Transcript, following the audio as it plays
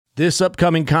This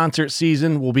upcoming concert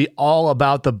season will be all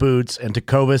about the boots, and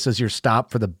Tecovas is your stop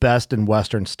for the best in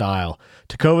Western style.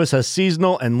 Tecovas has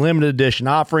seasonal and limited edition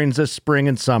offerings this spring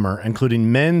and summer,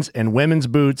 including men's and women's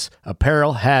boots,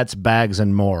 apparel, hats, bags,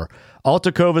 and more. All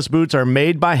Tecovas boots are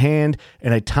made by hand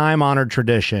in a time-honored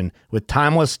tradition with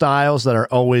timeless styles that are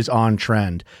always on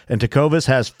trend. And Tecovas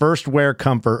has first wear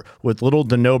comfort with little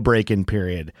to no break-in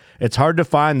period. It's hard to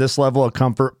find this level of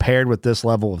comfort paired with this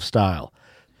level of style.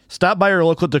 Stop by your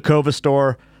local Tecovas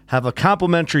store, have a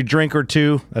complimentary drink or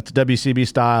two, that's WCB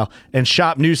style, and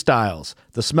shop new styles.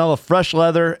 The smell of fresh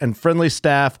leather and friendly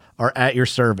staff are at your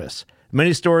service.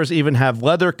 Many stores even have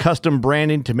leather custom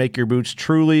branding to make your boots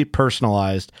truly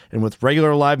personalized. And with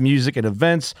regular live music and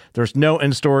events, there's no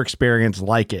in-store experience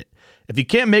like it. If you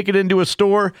can't make it into a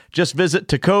store, just visit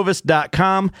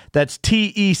tecovas.com. That's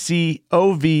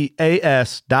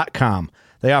TECOVAS.com.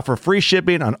 They offer free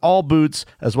shipping on all boots,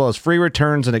 as well as free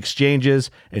returns and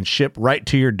exchanges, and ship right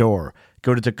to your door.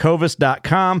 Go to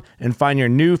tecovas.com and find your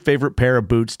new favorite pair of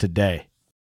boots today.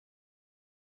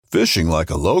 Fishing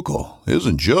like a local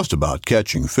isn't just about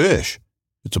catching fish.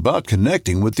 It's about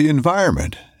connecting with the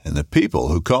environment and the people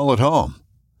who call it home.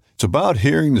 It's about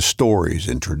hearing the stories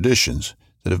and traditions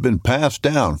that have been passed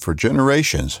down for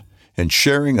generations and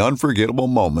sharing unforgettable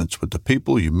moments with the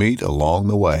people you meet along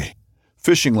the way.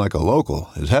 Fishing like a local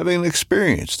is having an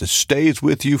experience that stays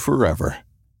with you forever.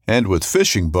 And with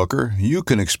Fishing Booker, you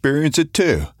can experience it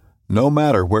too, no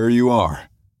matter where you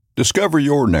are. Discover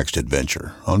your next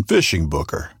adventure on Fishing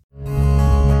Booker.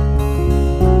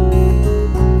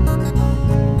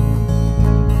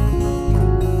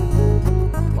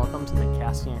 Welcome to the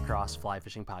Casting Across Fly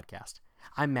Fishing Podcast.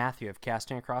 I'm Matthew of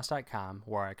castingacross.com,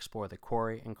 where I explore the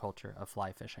quarry and culture of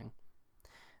fly fishing.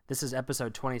 This is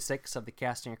episode 26 of the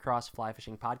Casting Across Fly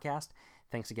Fishing Podcast.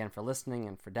 Thanks again for listening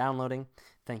and for downloading.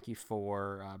 Thank you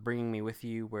for bringing me with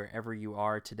you wherever you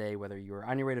are today, whether you are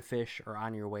on your way to fish or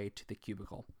on your way to the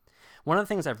cubicle. One of the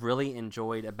things I've really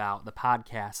enjoyed about the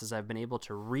podcast is I've been able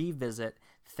to revisit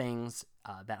things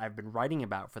that I've been writing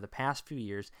about for the past few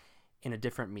years in a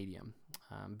different medium.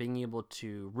 Being able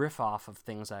to riff off of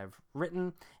things I've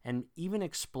written and even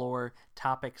explore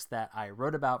topics that I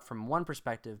wrote about from one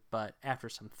perspective, but after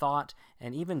some thought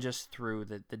and even just through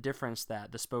the difference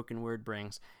that the spoken word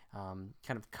brings, kind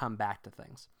of come back to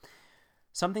things.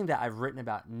 Something that I've written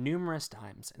about numerous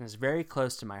times and is very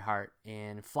close to my heart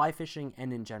in fly fishing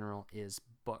and in general is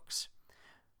books.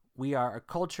 We are a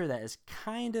culture that is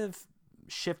kind of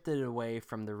shifted away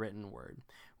from the written word.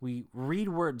 We read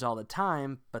words all the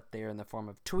time, but they are in the form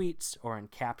of tweets or in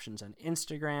captions on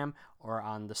Instagram or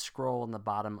on the scroll in the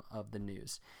bottom of the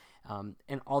news.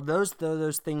 And although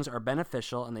those things are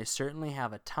beneficial and they certainly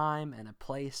have a time and a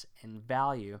place and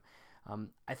value,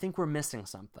 I think we're missing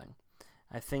something.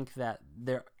 I think that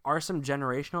there are some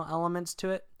generational elements to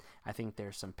it. I think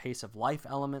there's some pace of life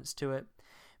elements to it.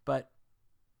 But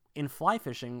in fly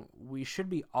fishing, we should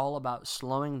be all about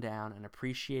slowing down and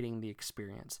appreciating the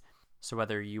experience. So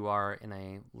whether you are in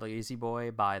a lazy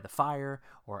boy by the fire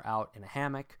or out in a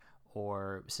hammock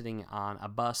or sitting on a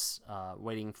bus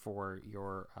waiting for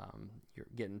your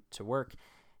getting to work,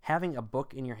 having a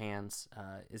book in your hands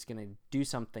is going to do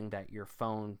something that your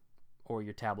phone or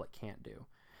your tablet can't do.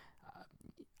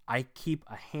 I keep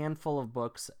a handful of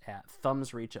books at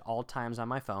thumb's reach at all times on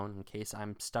my phone in case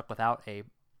I'm stuck without a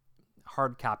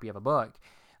hard copy of a book.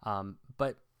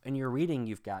 But when you're reading,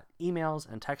 you've got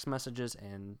emails and text messages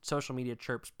and social media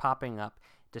chirps popping up,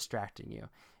 distracting you.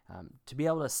 To be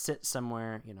able to sit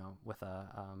somewhere, with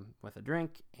a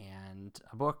drink and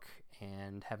a book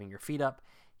and having your feet up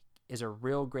is a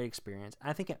real great experience.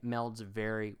 I think it melds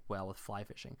very well with fly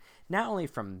fishing. Not only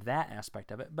from that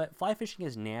aspect of it, but fly fishing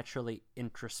is naturally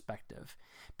introspective.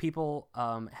 People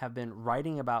have been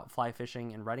writing about fly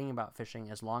fishing and writing about fishing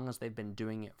as long as they've been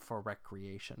doing it for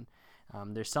recreation.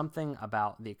 There's something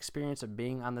about the experience of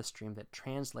being on the stream that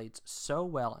translates so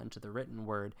well into the written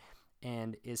word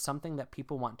and is something that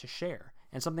people want to share,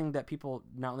 and something that people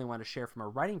not only want to share from a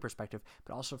writing perspective,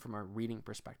 but also from a reading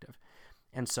perspective.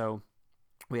 And so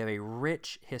we have a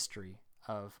rich history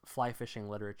of fly fishing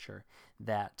literature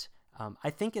that I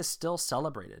think is still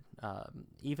celebrated,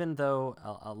 even though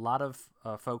a lot of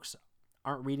folks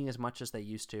aren't reading as much as they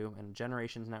used to, and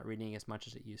generations not reading as much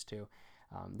as it used to.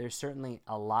 There's certainly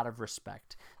a lot of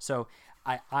respect. So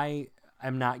I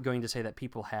am not going to say that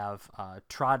people have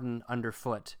trodden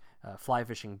underfoot fly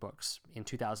fishing books in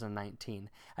 2019.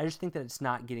 I just think that it's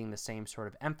not getting the same sort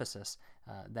of emphasis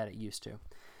that it used to.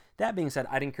 That being said,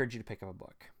 I'd encourage you to pick up a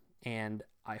book, and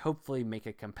I hopefully make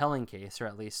a compelling case, or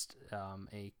at least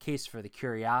a case for the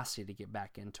curiosity to get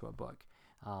back into a book.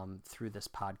 through this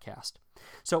podcast.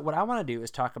 So what I want to do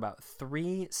is talk about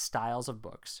 3 styles of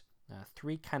books,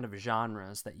 3 kind of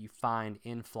genres that you find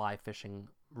in fly fishing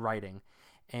writing,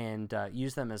 and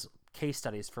use them as case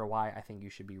studies for why I think you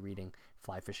should be reading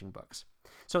fly fishing books.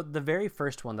 So the very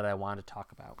first one that I want to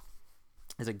talk about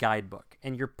is a guidebook,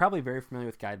 and you're probably very familiar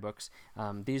with guidebooks.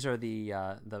 These are the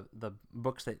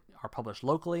books that are published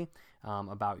locally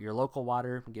about your local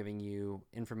water, giving you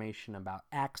information about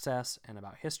access and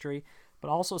about history, but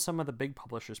also some of the big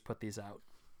publishers put these out.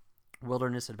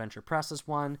 Wilderness Adventure Press is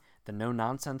one, the No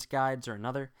Nonsense Guides are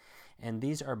another, and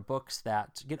these are books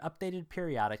that get updated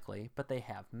periodically, but they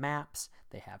have maps,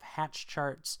 they have hatch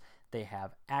charts, they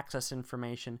have access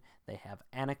information, they have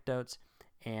anecdotes,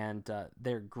 and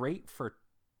they're great for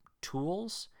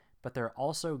tools, but they're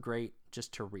also great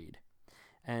just to read.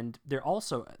 And they're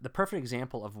also the perfect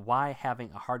example of why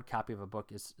having a hard copy of a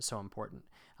book is so important.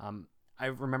 I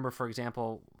remember, for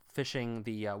example, fishing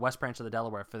the West Branch of the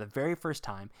Delaware for the very first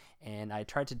time, and I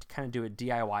tried to kind of do a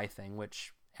DIY thing,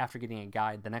 which after getting a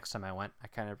guide the next time I went, I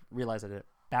kind of realized I did it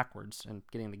backwards, and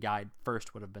getting the guide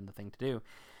first would have been the thing to do.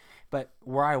 But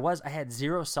where I was, I had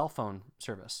 0 cell phone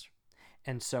service.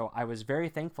 And so I was very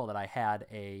thankful that I had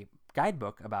a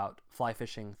guidebook about fly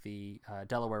fishing the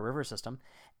Delaware River system,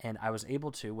 and I was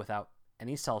able to, without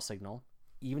any cell signal,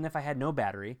 even if I had no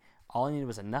battery, all I needed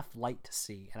was enough light to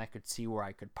see, and I could see where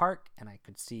I could park, and I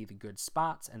could see the good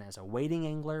spots, and as a wading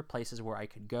angler, places where I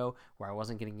could go where I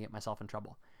wasn't going to get myself in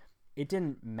trouble. It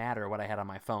didn't matter what I had on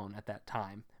my phone at that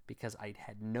time because I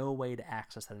had no way to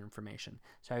access that information.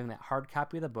 So having that hard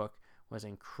copy of the book was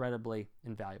incredibly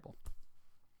invaluable.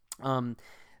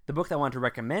 The book that I want to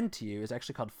recommend to you is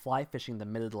actually called Fly Fishing the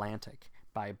Mid-Atlantic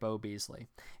by Bo Beasley.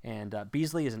 And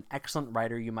Beasley is an excellent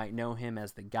writer. You might know him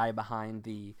as the guy behind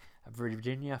the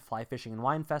Virginia Fly Fishing and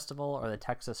Wine Festival or the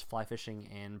Texas Fly Fishing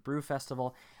and Brew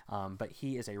Festival. But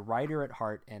he is a writer at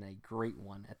heart and a great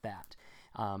one at that.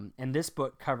 And this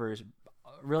book covers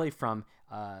really from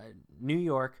New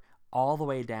York all the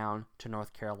way down to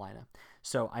North Carolina.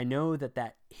 So I know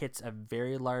that hits a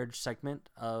very large segment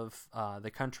of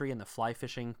the country and the fly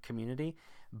fishing community,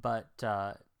 but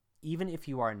even if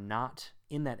you are not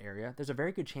in that area, there's a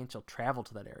very good chance you'll travel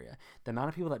to that area. The amount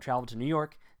of people that travel to New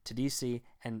York, to DC,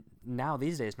 and now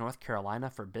these days North Carolina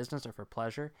for business or for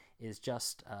pleasure is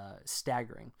just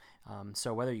staggering.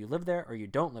 So whether you live there or you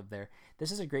don't live there,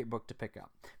 this is a great book to pick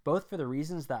up, both for the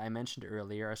reasons that I mentioned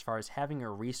earlier as far as having a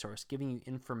resource, giving you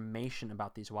information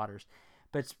about these waters,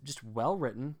 but it's just well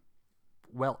written,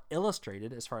 well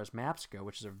illustrated as far as maps go,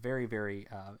 which is a very, very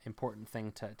important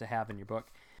thing to have in your book.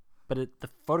 But the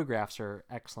photographs are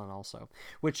excellent also,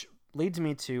 which leads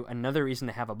me to another reason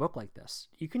to have a book like this.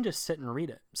 You can just sit and read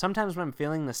it. Sometimes when I'm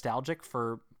feeling nostalgic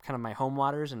for kind of my home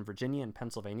waters in Virginia and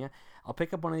Pennsylvania, I'll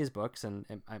pick up one of these books and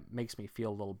it makes me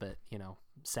feel a little bit,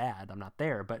 sad. I'm not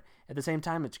there. But at the same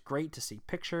time, it's great to see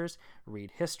pictures,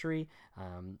 read history,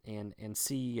 and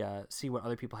see what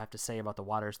other people have to say about the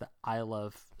waters that I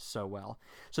love so well.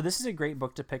 So this is a great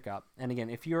book to pick up. And again,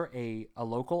 if you're a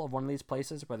local of one of these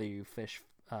places, whether you fish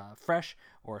fresh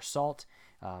or salt,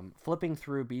 flipping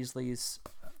through Beasley's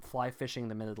Fly Fishing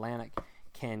the Mid-Atlantic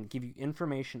can give you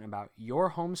information about your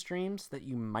home streams that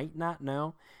you might not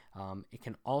know. It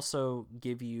can also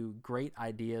give you great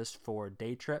ideas for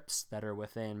day trips that are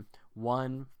within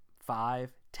 1,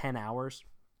 5, 10 hours.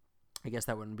 I guess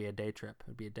that wouldn't be a day trip. It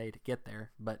would be a day to get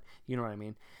there, but you know what I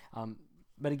mean.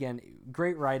 But again,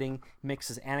 great writing,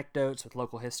 mixes anecdotes with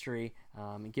local history.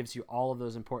 It gives you all of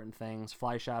those important things: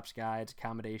 fly shops, guides,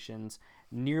 accommodations,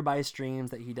 nearby streams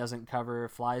that he doesn't cover,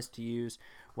 flies to use,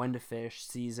 when to fish,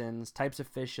 seasons, types of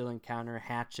fish you'll encounter,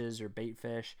 hatches or bait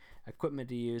fish, equipment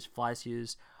to use, flies to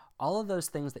use. All of those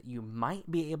things that you might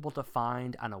be able to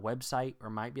find on a website or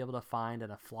might be able to find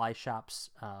at a fly shop's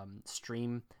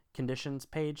stream conditions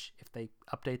page if they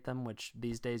update them, which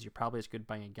these days you're probably as good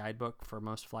buying a guidebook for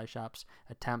most fly shops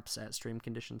attempts at stream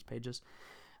conditions pages.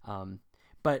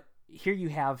 But here you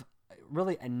have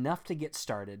really enough to get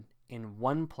started in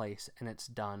one place, and it's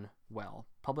done well.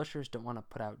 Publishers don't want to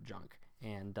put out junk,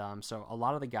 and so a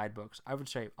lot of the guidebooks, I would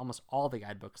say almost all the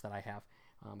guidebooks that I have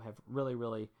really,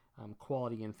 really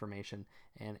quality information,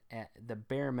 and at the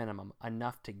bare minimum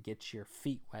enough to get your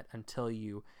feet wet until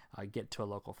you get to a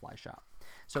local fly shop.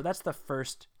 So that's the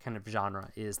first kind of genre,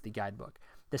 is the guidebook.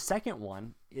 The second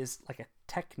one is like a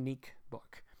technique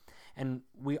book, and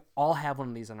we all have one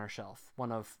of these on our shelf.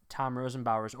 One of Tom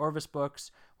Rosenbauer's Orvis books,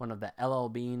 one of the LL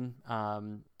Bean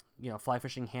fly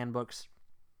fishing handbooks.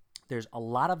 There's a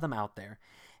lot of them out there,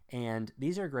 and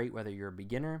these are great whether you're a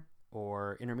beginner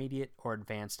or intermediate or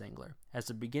advanced angler. As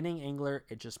a beginning angler,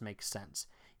 it just makes sense.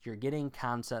 You're getting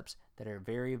concepts that are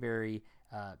very, very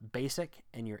basic,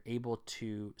 and you're able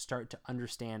to start to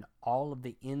understand all of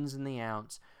the ins and the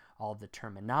outs, all of the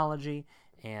terminology,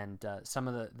 and some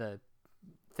of the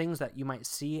things that you might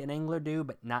see an angler do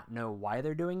but not know why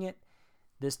they're doing it.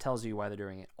 This tells you why they're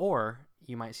doing it. Or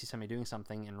you might see somebody doing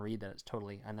something and read that it's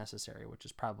totally unnecessary, which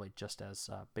is probably just as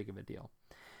big of a deal.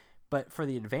 But for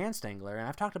the advanced angler, and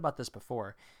I've talked about this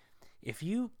before, if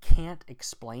you can't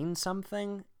explain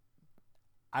something,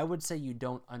 I would say you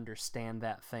don't understand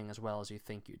that thing as well as you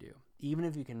think you do. Even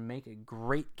if you can make a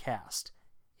great cast,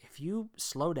 if you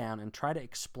slow down and try to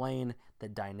explain the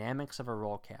dynamics of a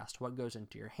roll cast, what goes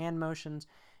into your hand motions,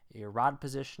 your rod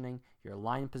positioning, your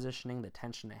line positioning, the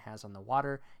tension it has on the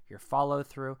water, your follow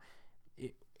through,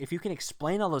 if you can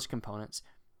explain all those components,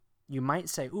 you might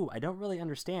say, ooh, I don't really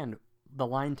understand the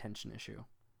line tension issue.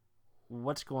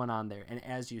 What's going on there? And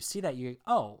as you see that, you go,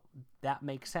 oh, that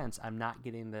makes sense. I'm not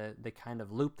getting the kind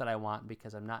of loop that I want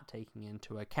because I'm not taking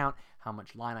into account how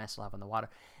much line I still have on the water.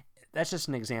 That's just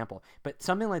an example. But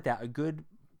something like that, a good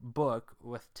book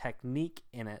with technique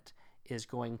in it, is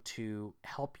going to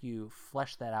help you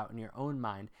flesh that out in your own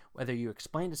mind, whether you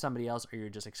explain to somebody else or you're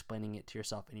just explaining it to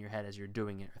yourself in your head as you're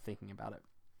doing it or thinking about it.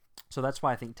 So that's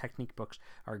why I think technique books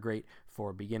are great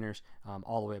for beginners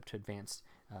all the way up to advanced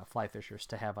fly fishers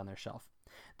to have on their shelf.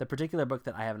 The particular book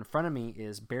that I have in front of me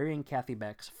is Barry and Kathy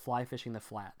Beck's Fly Fishing the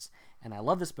Flats. And I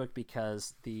love this book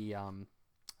because the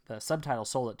subtitle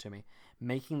sold it to me,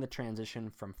 Making the Transition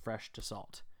from Fresh to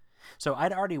Salt. So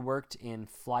I'd already worked in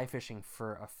fly fishing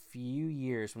for a few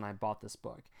years when I bought this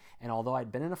book. And although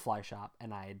I'd been in a fly shop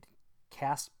and I'd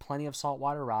cast plenty of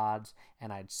saltwater rods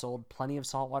and I'd sold plenty of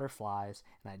saltwater flies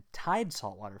and I'd tied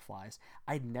saltwater flies,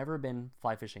 I'd never been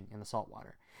fly fishing in the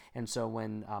saltwater. And so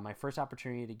when my first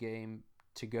opportunity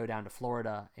to go down to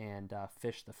Florida and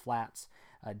fish the flats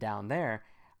down there,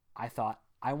 I thought,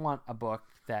 I want a book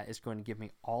that is going to give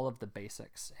me all of the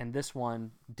basics. And this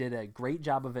one did a great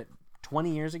job of it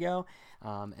 20 years ago,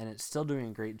 and it's still doing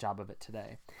a great job of it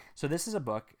today. So this is a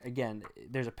book, again,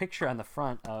 there's a picture on the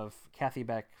front of Kathy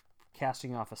Beck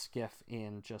casting off a skiff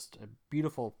in just a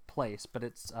beautiful place, but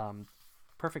it's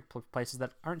perfect places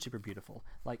that aren't super beautiful,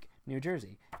 like New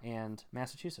Jersey and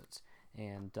Massachusetts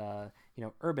and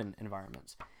urban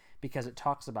environments, because it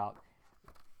talks about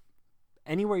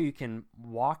anywhere you can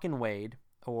walk and wade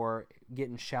or get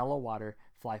in shallow water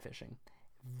fly fishing.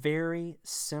 Very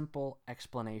simple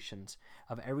explanations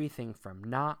of everything from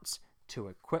knots to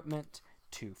equipment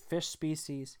to fish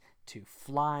species to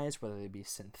flies, whether they be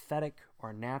synthetic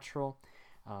or natural.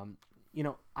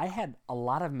 I had a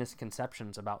lot of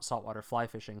misconceptions about saltwater fly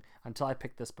fishing until I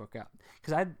picked this book up,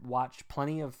 because I'd watched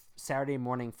plenty of Saturday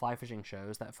morning fly fishing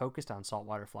shows that focused on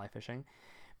saltwater fly fishing,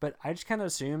 but I just kind of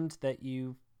assumed that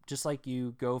you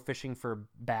go fishing for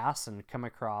bass and come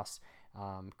across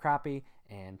crappie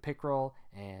and pickerel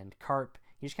and carp,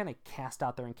 you just kind of cast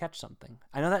out there and catch something.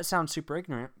 I know that sounds super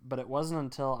ignorant, but it wasn't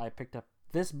until I picked up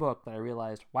this book that I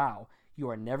realized, wow, you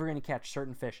are never going to catch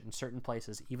certain fish in certain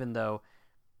places, even though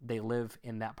they live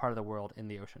in that part of the world in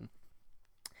the ocean.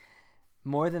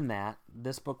 More than that,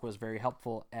 this book was very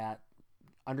helpful at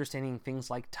understanding things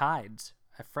like tides.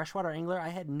 A freshwater angler, I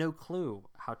had no clue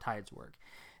how tides work.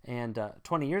 And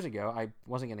 20 years ago, I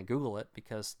wasn't going to Google it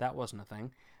because that wasn't a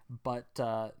thing. But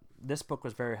this book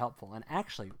was very helpful. And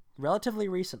actually, relatively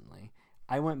recently,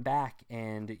 I went back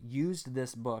and used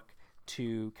this book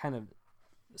to kind of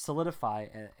solidify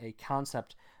a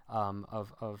concept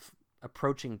of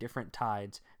approaching different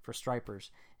tides for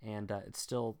stripers. And it's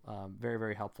still very,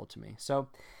 very helpful to me. So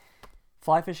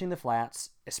fly fishing the flats,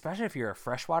 especially if you're a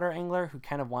freshwater angler who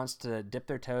kind of wants to dip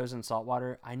their toes in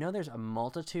saltwater, I know there's a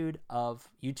multitude of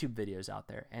YouTube videos out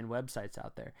there and websites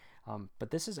out there.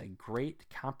 But this is a great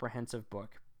comprehensive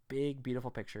book, big,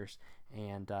 beautiful pictures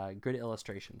and good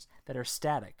illustrations that are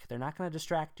static. They're not going to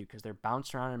distract you because they're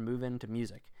bouncing around and moving to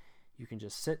music. You can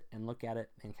just sit and look at it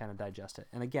and kind of digest it.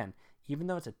 And again, even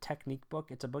though it's a technique book,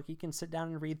 it's a book you can sit down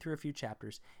and read through a few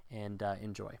chapters and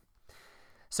enjoy.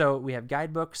 So we have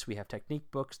guidebooks, we have technique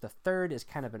books. The third is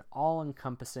kind of an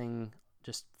all-encompassing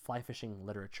just fly fishing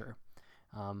literature.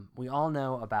 We all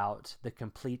know about The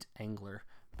Complete Angler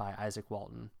by Isaac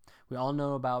Walton. We all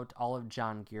know about all of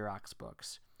John Gierach's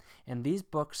books. And these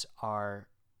books are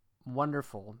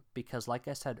wonderful because, like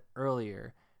I said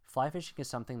earlier, fly fishing is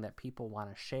something that people want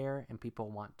to share and people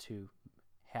want to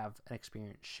have an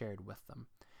experience shared with them.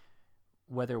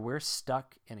 Whether we're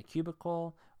stuck in a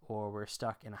cubicle or we're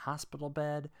stuck in a hospital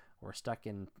bed or stuck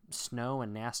in snow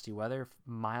and nasty weather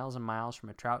miles and miles from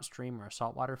a trout stream or a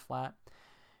saltwater flat,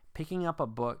 picking up a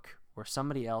book where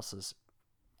somebody else is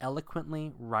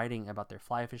eloquently writing about their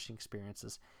fly fishing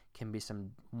experiences can be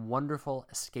some wonderful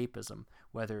escapism,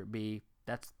 whether it be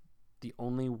that's the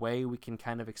only way we can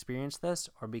kind of experience this,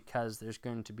 or because there's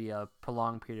going to be a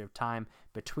prolonged period of time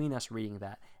between us reading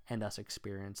that and us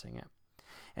experiencing it.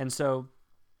 And so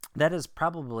that is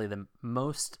probably the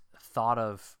most thought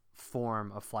of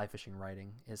form of fly fishing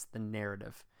writing, is the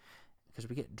narrative, because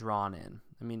we get drawn in.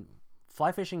 I mean,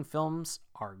 fly fishing films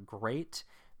are great,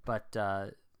 but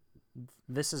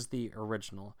this is the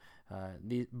original.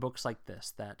 The books like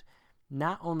this that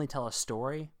not only tell a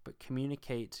story, but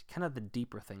communicate kind of the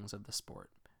deeper things of the sport,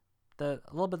 a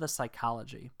little bit of the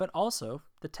psychology, but also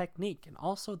the technique and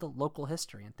also the local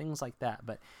history and things like that.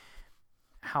 But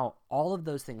how all of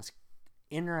those things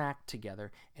interact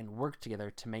together and work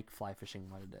together to make fly fishing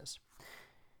what it is.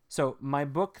 So my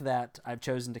book that I've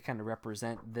chosen to kind of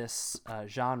represent this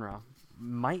genre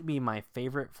might be my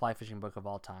favorite fly fishing book of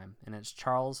all time, and it's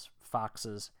Charles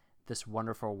Fox's This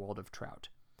Wonderful World of Trout.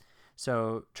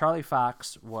 So Charlie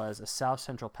Fox was a South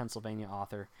Central Pennsylvania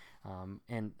author,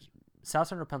 and South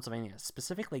Central Pennsylvania,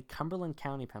 specifically Cumberland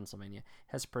County, Pennsylvania,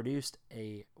 has produced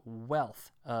a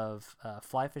wealth of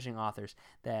fly fishing authors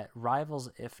that rivals,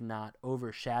 if not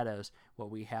overshadows, what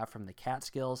we have from the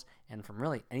Catskills and from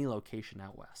really any location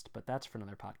out west. But that's for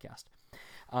another podcast.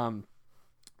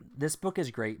 This book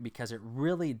is great because it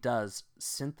really does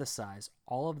synthesize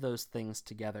all of those things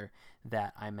together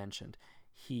that I mentioned.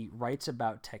 He writes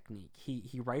about technique.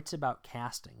 He writes about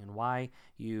casting and why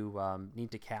you need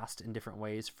to cast in different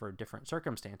ways for different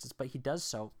circumstances, but he does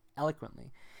so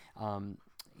eloquently.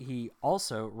 He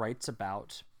also writes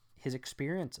about his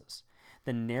experiences.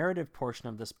 The narrative portion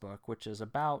of this book, which is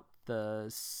about the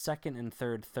second and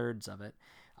thirds of it,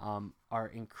 are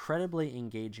incredibly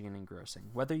engaging and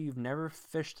engrossing. Whether you've never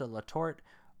fished a Latort,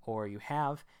 or you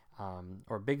have,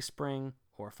 or Big Spring,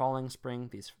 or Falling Spring,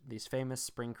 these famous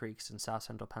spring creeks in South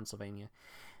Central Pennsylvania,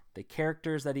 the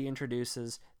characters that he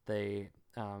introduces, the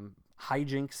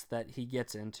hijinks that he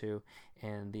gets into,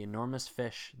 and the enormous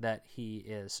fish that he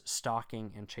is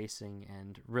stalking and chasing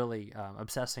and really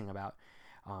obsessing about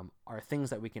are things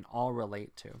that we can all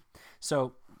relate to.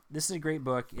 So this is a great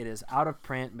book. It is out of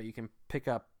print, but you can pick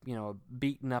up, a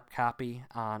beaten up copy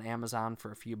on Amazon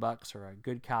for a few bucks, or a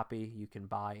good copy you can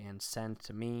buy and send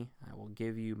to me. I will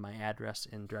give you my address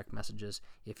in direct messages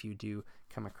if you do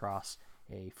come across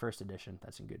a first edition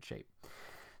that's in good shape.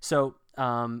 So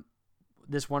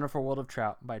This Wonderful World of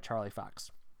Trout by Charlie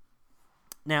Fox.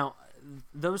 Now,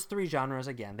 those three genres,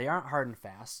 again, they aren't hard and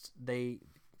fast. They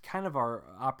kind of are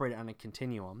operated on a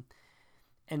continuum.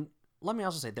 And let me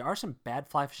also say, there are some bad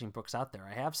fly fishing books out there.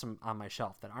 I have some on my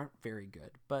shelf that aren't very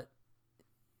good, but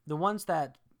the ones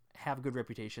that have good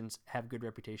reputations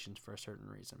for a certain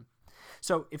reason.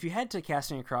 So if you head to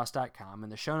castingacross.com,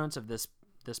 in the show notes of this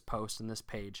post and this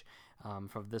page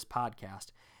for this podcast,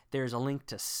 there's a link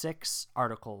to 6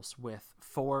 articles with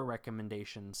 4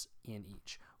 recommendations in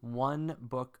each. 1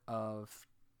 book of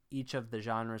each of the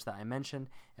genres that I mentioned,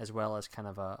 as well as kind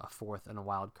of a 4th and a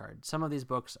wild card. Some of these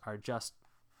books are just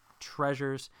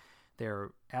treasures.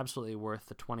 They're absolutely worth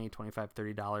the $20, $25,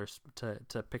 $30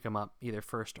 to pick them up, either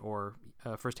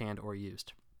firsthand or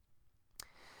used.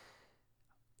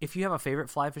 If you have a favorite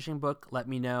fly fishing book, let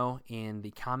me know in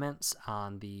the comments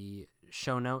on the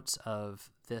show notes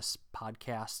of this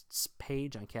podcast's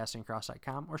page on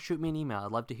castingacross.com, or shoot me an email.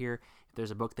 I'd love to hear if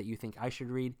there's a book that you think I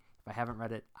should read. If I haven't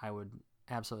read it, I would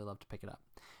absolutely love to pick it up.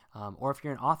 Or if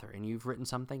you're an author and you've written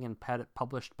something and had it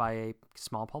published by a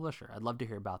small publisher, I'd love to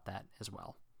hear about that as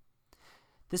well.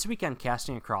 This week on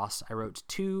Casting Across, I wrote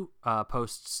 2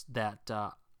 posts that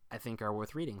I think are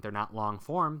worth reading. They're not long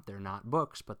form, they're not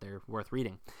books, but they're worth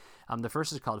reading. The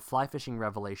first is called Fly Fishing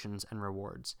Revelations and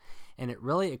Rewards, and it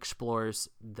really explores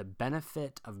the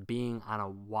benefit of being on a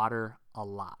water a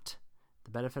lot.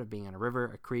 The benefit of being on a river,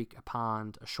 a creek, a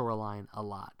pond, a shoreline a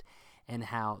lot, and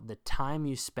how the time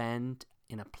you spend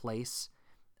in a place,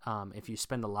 if you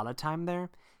spend a lot of time there,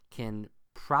 can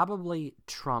probably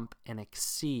trump and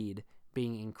exceed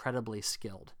being incredibly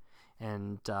skilled.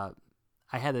 And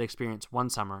I had that experience one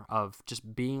summer of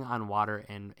just being on water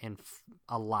and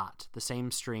a lot, the same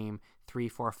stream, 3,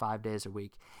 4, 5 days a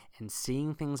week, and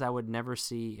seeing things I would never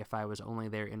see if I was only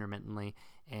there intermittently,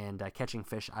 and catching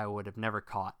fish I would have never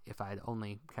caught if I had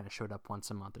only kind of showed up once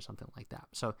a month or something like that.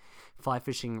 So Fly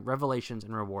Fishing Revelations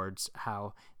and Rewards,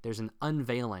 how there's an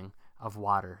unveiling of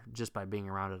water just by being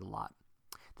around it a lot.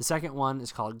 The second one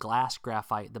is called Glass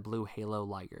Graphite, the Blue Halo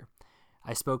Liger.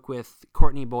 I spoke with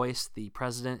Courtney Boyce, the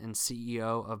president and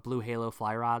CEO of Blue Halo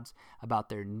Fly Rods, about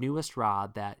their newest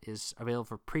rod that is available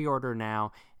for pre-order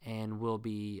now and will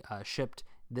be shipped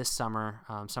this summer,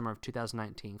 summer of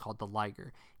 2019, called the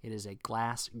Liger. It is a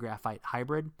glass graphite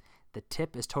hybrid The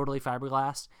tip is totally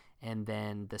fiberglass, and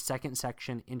then the second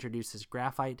section introduces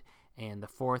graphite, and the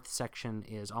fourth section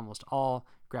is almost all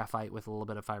graphite with a little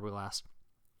bit of fiberglass.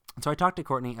 And so I talked to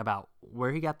Courtney about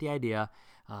where he got the idea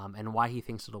and why he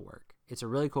thinks it'll work. It's a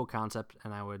really cool concept,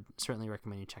 and I would certainly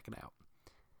recommend you check it out.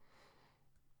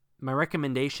 My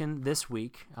recommendation this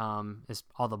week is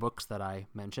all the books that I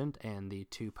mentioned and the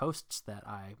 2 posts that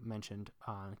I mentioned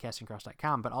on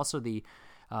castingcross.com, but also the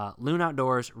Loon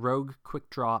Outdoors Rogue Quick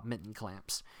Draw Mitten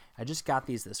Clamps. I just got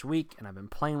these this week, and I've been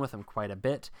playing with them quite a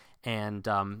bit, and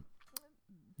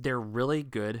they're really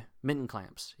good mitten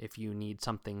clamps. If you need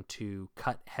something to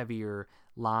cut heavier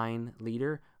line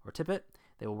leader or tippet,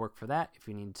 they will work for that. If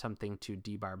you need something to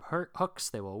debarb hooks,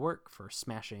 they will work for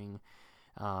smashing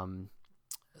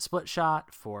split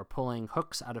shot, for pulling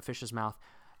hooks out of fish's mouth.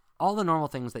 All the normal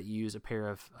things that you use a pair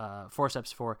of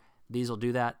forceps for, these will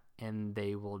do that, and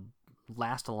they will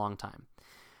last a long time.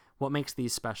 What makes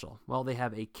these special? Well, they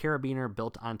have a carabiner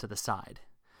built onto the side.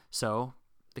 So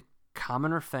the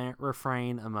common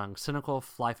refrain among cynical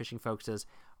fly fishing folks is,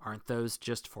 aren't those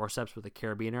just forceps with a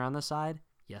carabiner on the side?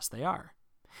 Yes, they are.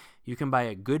 You can buy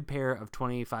a good pair of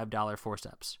 $25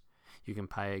 forceps. You can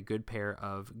buy a good pair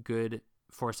of good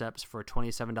forceps for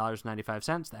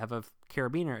 $27.95 that have a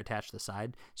carabiner attached to the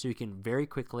side, so you can very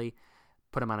quickly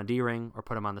put them on a D-ring or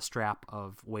put them on the strap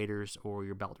of waders or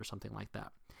your belt or something like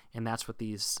that. And that's what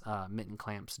these mitten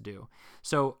clamps do.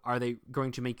 So are they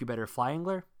going to make you a better fly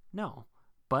angler? No.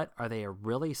 But are they a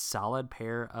really solid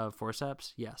pair of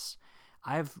forceps? Yes.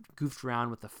 I've goofed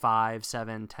around with the $5,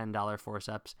 $7, $10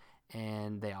 forceps,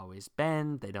 and they always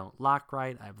bend. They don't lock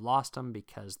right. I've lost them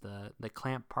because the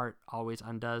clamp part always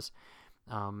undoes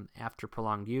after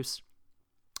prolonged use,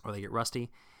 or they get rusty.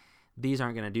 These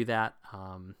aren't going to do that.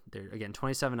 They're, again,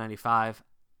 $27.95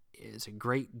 is a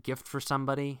great gift for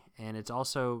somebody, and it's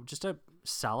also just a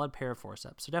solid pair of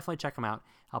forceps. So definitely check them out.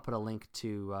 I'll put a link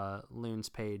to Loon's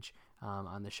page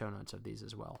on the show notes of these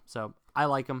as well. So I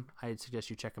like them. I'd suggest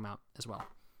you check them out as well.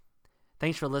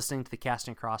 Thanks for listening to the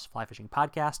Casting Across Fly Fishing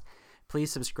Podcast.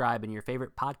 Please subscribe in your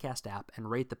favorite podcast app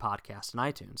and rate the podcast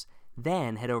on iTunes.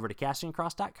 Then head over to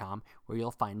castingacross.com, where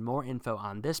you'll find more info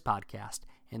on this podcast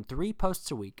and 3 posts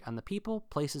a week on the people,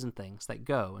 places, and things that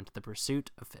go into the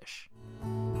pursuit of fish.